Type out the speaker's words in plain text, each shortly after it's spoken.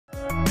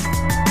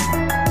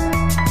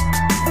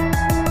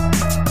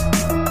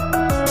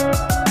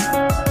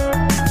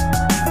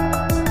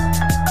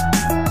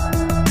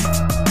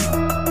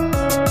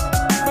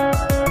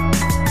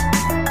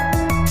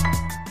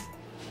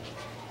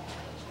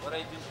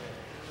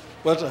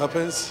What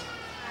happens?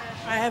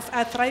 I have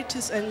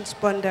arthritis and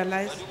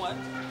spondylitis.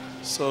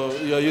 So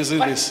you are using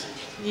this.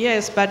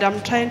 Yes, but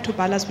I'm trying to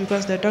balance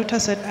because the doctor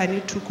said I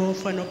need to go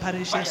for an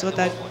operation so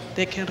that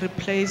they can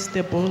replace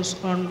the bones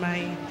on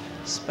my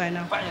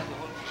spinal cord.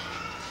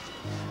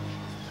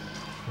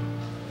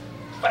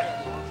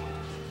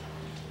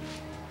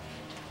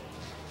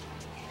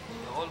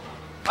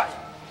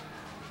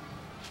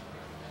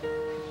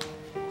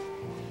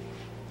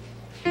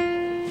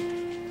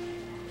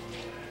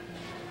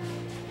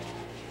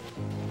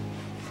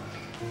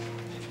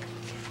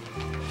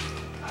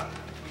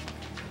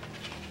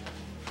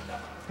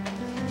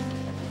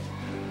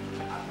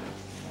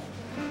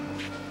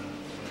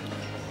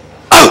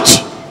 Out!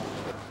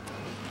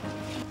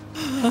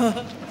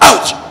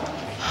 Out!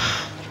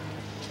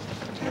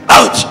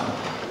 Out!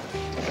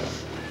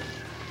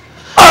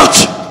 Out!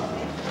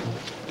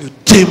 You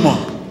demon!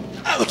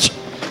 Out!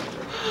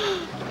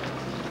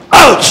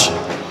 Out!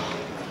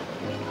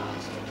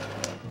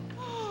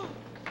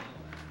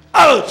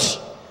 Out!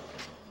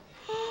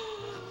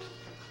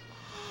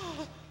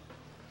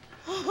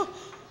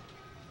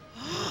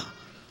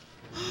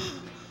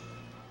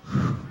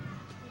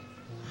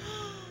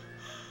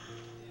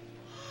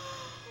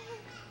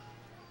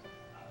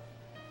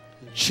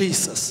 In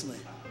Jesus' name.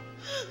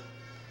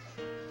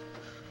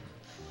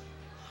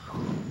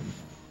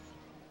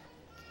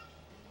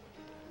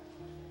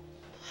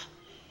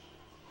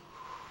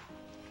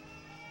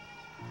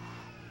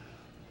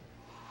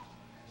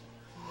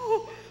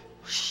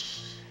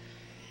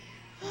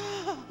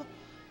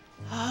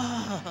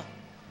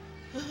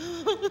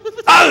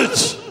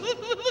 Out!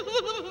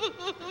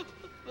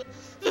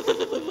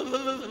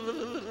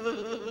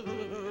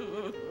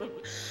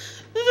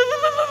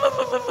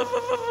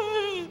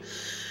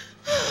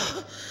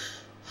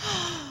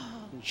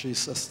 In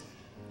Jesus' name.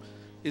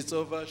 It's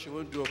over. She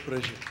won't do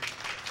operation.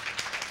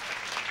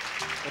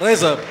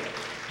 Rise up.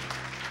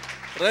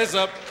 Rise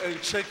up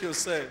and check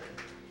yourself.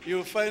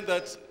 You'll find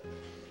that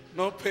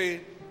no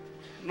pain,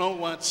 no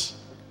want,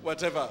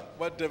 whatever,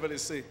 what devil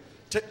is saying.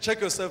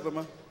 Check yourself,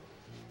 Mama.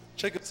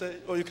 Check yourself.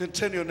 Or you can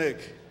turn your neck.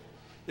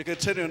 You can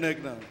turn your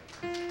neck now.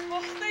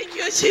 Oh, thank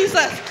you,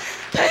 Jesus.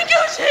 Thank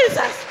you,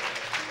 Jesus.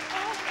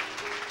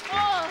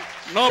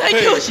 No thank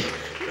pain. you, Jesus.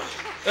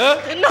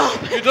 No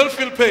pain. You don't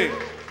feel pain.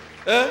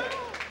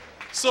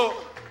 So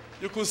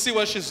you could see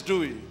what she's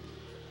doing.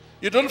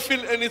 You don't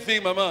feel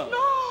anything, Mama.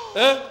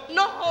 No.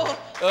 No.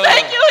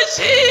 Thank you,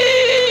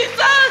 Jesus.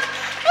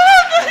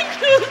 Oh,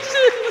 thank you,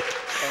 Jesus.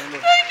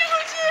 Thank you,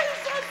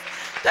 Jesus.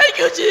 Thank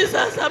you,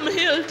 Jesus. I'm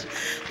healed.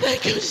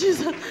 Thank you,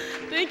 Jesus.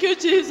 Thank you,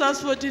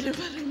 Jesus, for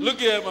delivering me. Look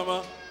here,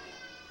 Mama.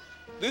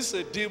 This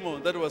is a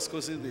demon that was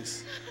causing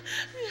this.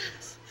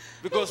 Yes.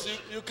 Because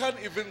you can't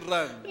even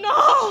run.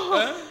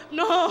 No.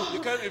 No. You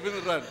can't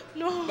even run.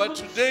 No. But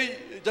today,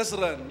 just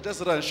run.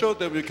 Just run. Show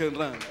them you can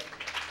run.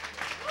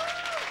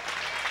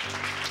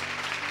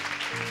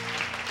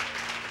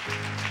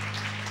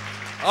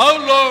 How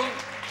long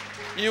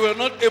you were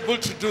not able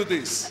to do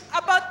this?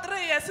 About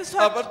 3 years.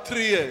 About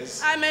 3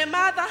 years. I'm a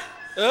mother.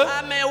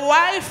 I'm a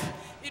wife.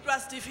 It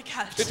was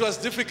difficult. It was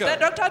difficult. The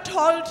doctor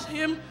told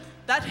him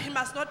that he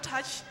must not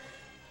touch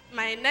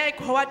my neck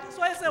or what.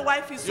 So as a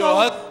wife is Your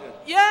husband?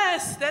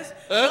 Yes.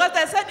 Because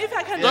they said if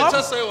I can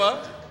Doctor say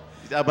what?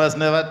 I must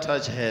never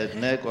touch her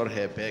neck or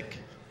her back.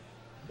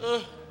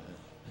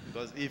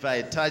 Because if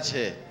I touch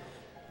her,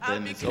 I'll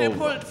then be it's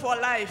crippled over. for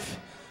life.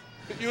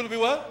 You'll be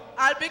what?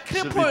 I'll be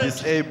She'll crippled. be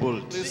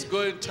disabled. Please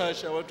go in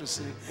touch. I want to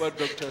see what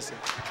doctor said.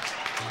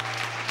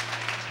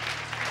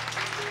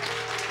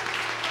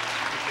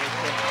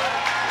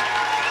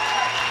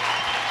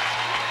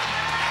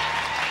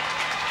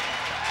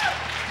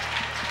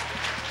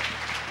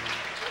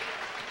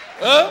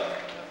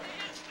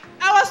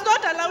 I was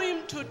not allowing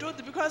him to do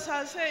it because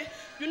I say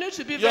you need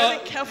to be very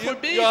careful.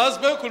 Your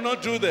husband could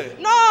not do that.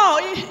 No,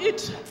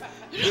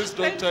 This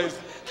doctor is.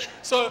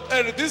 So,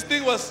 and this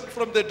thing was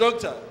from the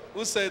doctor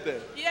who said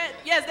that.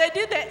 Yes, they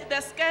did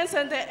the scans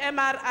and the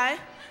MRI,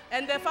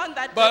 and they found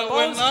that. But the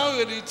bones,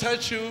 when he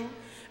touch you,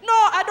 no,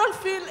 I don't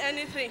feel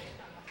anything.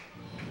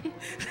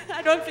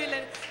 I don't feel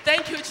it.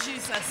 Thank you,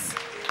 Jesus.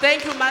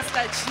 Thank you,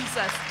 Master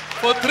Jesus.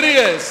 for 3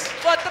 years,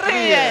 For 3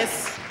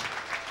 years.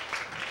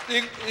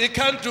 he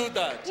can't do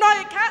that. No,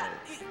 he can't.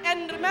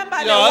 And remember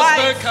Your the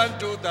husband wife. can't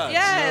do that.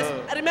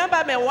 Yes,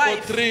 remember my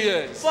wife. For 3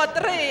 years. For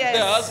 3 years.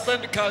 The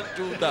husband can't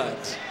do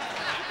that.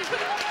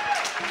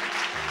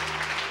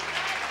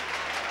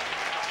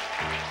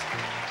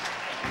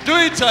 Do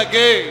it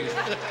again.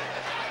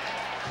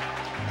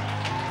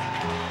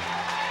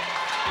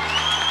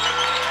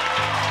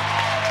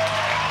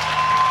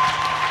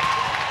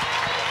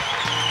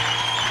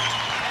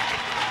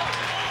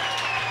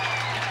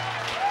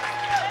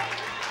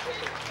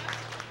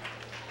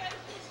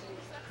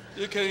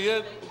 You can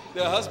hear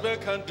the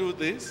husband can't do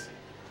this.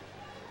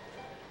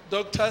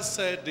 Doctor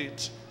said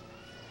it.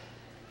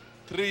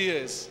 3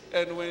 years.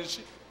 And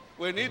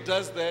when he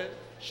does that,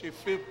 she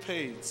feels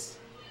pains.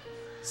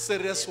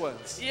 Serious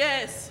ones.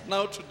 Yes.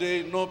 Now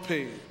today, no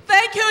pain.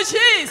 Thank you,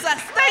 Jesus.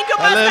 Thank you,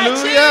 Master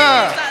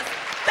Hallelujah. Jesus.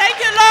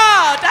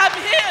 I'm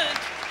healed.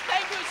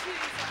 Thank you,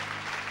 Jesus.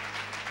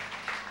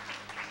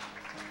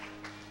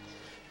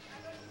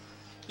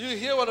 You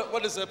hear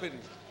what is happening?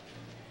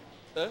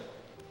 Eh?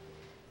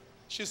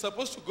 She's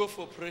supposed to go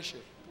for operation.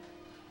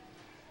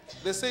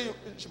 They say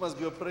she must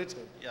be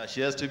operated. Yeah,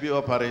 she has to be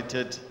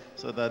operated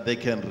so that they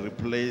can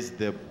replace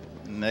the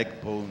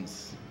neck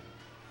bones.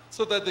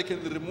 So that they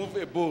can remove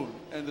a bone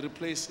and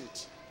replace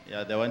it.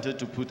 Yeah, they wanted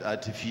to put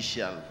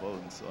artificial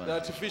bones on. The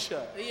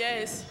artificial.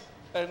 Yes.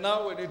 And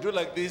now when you do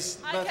like this,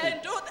 I nothing.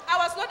 can do. I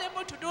was not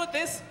able to do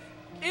this.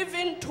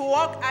 Even to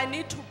walk, I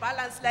need to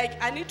balance.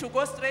 Like I need to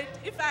go straight.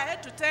 If I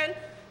had to turn,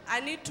 I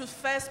need to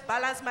first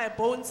balance my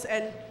bones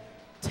and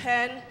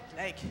turn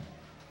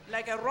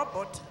like a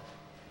robot.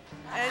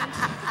 And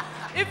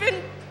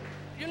even,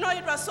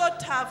 it was so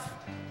tough.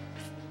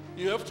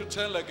 You have to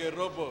turn like a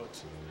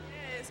robot.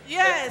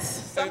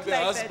 Yes. And the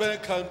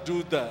husband can't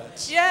do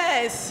that.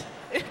 Yes.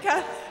 It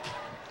can.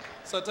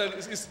 Satan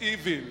is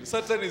evil.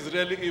 Satan is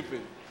really evil.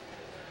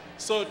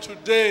 So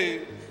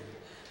today,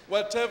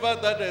 whatever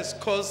that has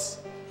caused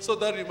so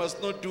that you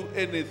must not do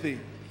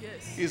anything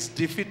is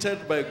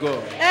defeated by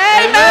God.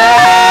 Amen.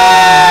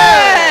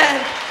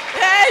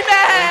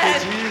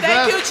 Amen.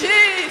 Thank you,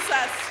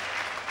 Jesus.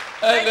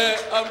 And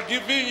I'm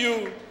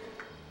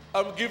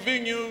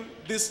giving you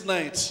this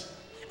night.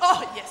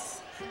 Oh,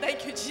 yes.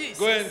 Thank you, Jesus.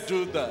 Go and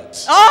do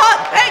that.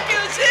 Oh, thank you,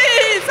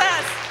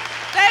 Jesus.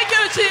 Thank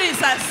you,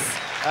 Jesus.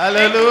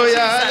 Hallelujah,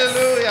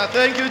 hallelujah.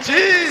 Thank you,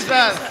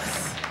 Jesus.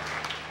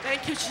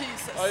 Thank you,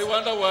 Jesus. I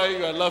wonder why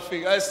you are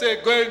laughing. I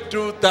say, go and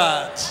do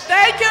that.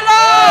 Thank you,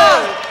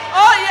 Lord.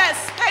 Oh,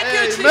 yes. Thank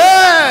you, Jesus.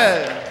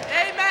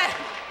 Amen.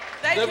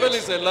 Thank Devil you.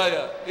 is a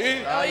liar.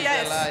 He's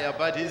a liar,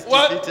 but he's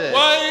Why defeated.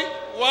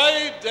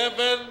 Why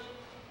devil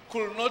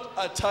could not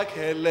attack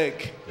her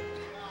leg?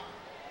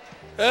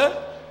 Eh?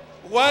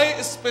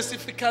 Why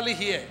specifically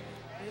here?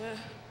 Yeah.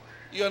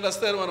 You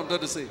understand what I'm trying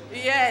to say?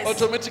 Yes.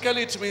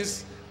 Automatically it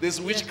means there's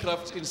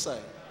witchcraft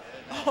inside.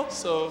 Oh,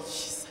 So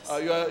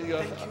you are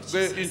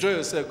Thank you, enjoy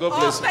yourself. God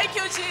bless you. Thank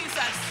you,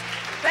 Jesus.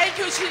 Thank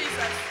you,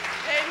 Jesus.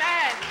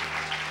 Amen.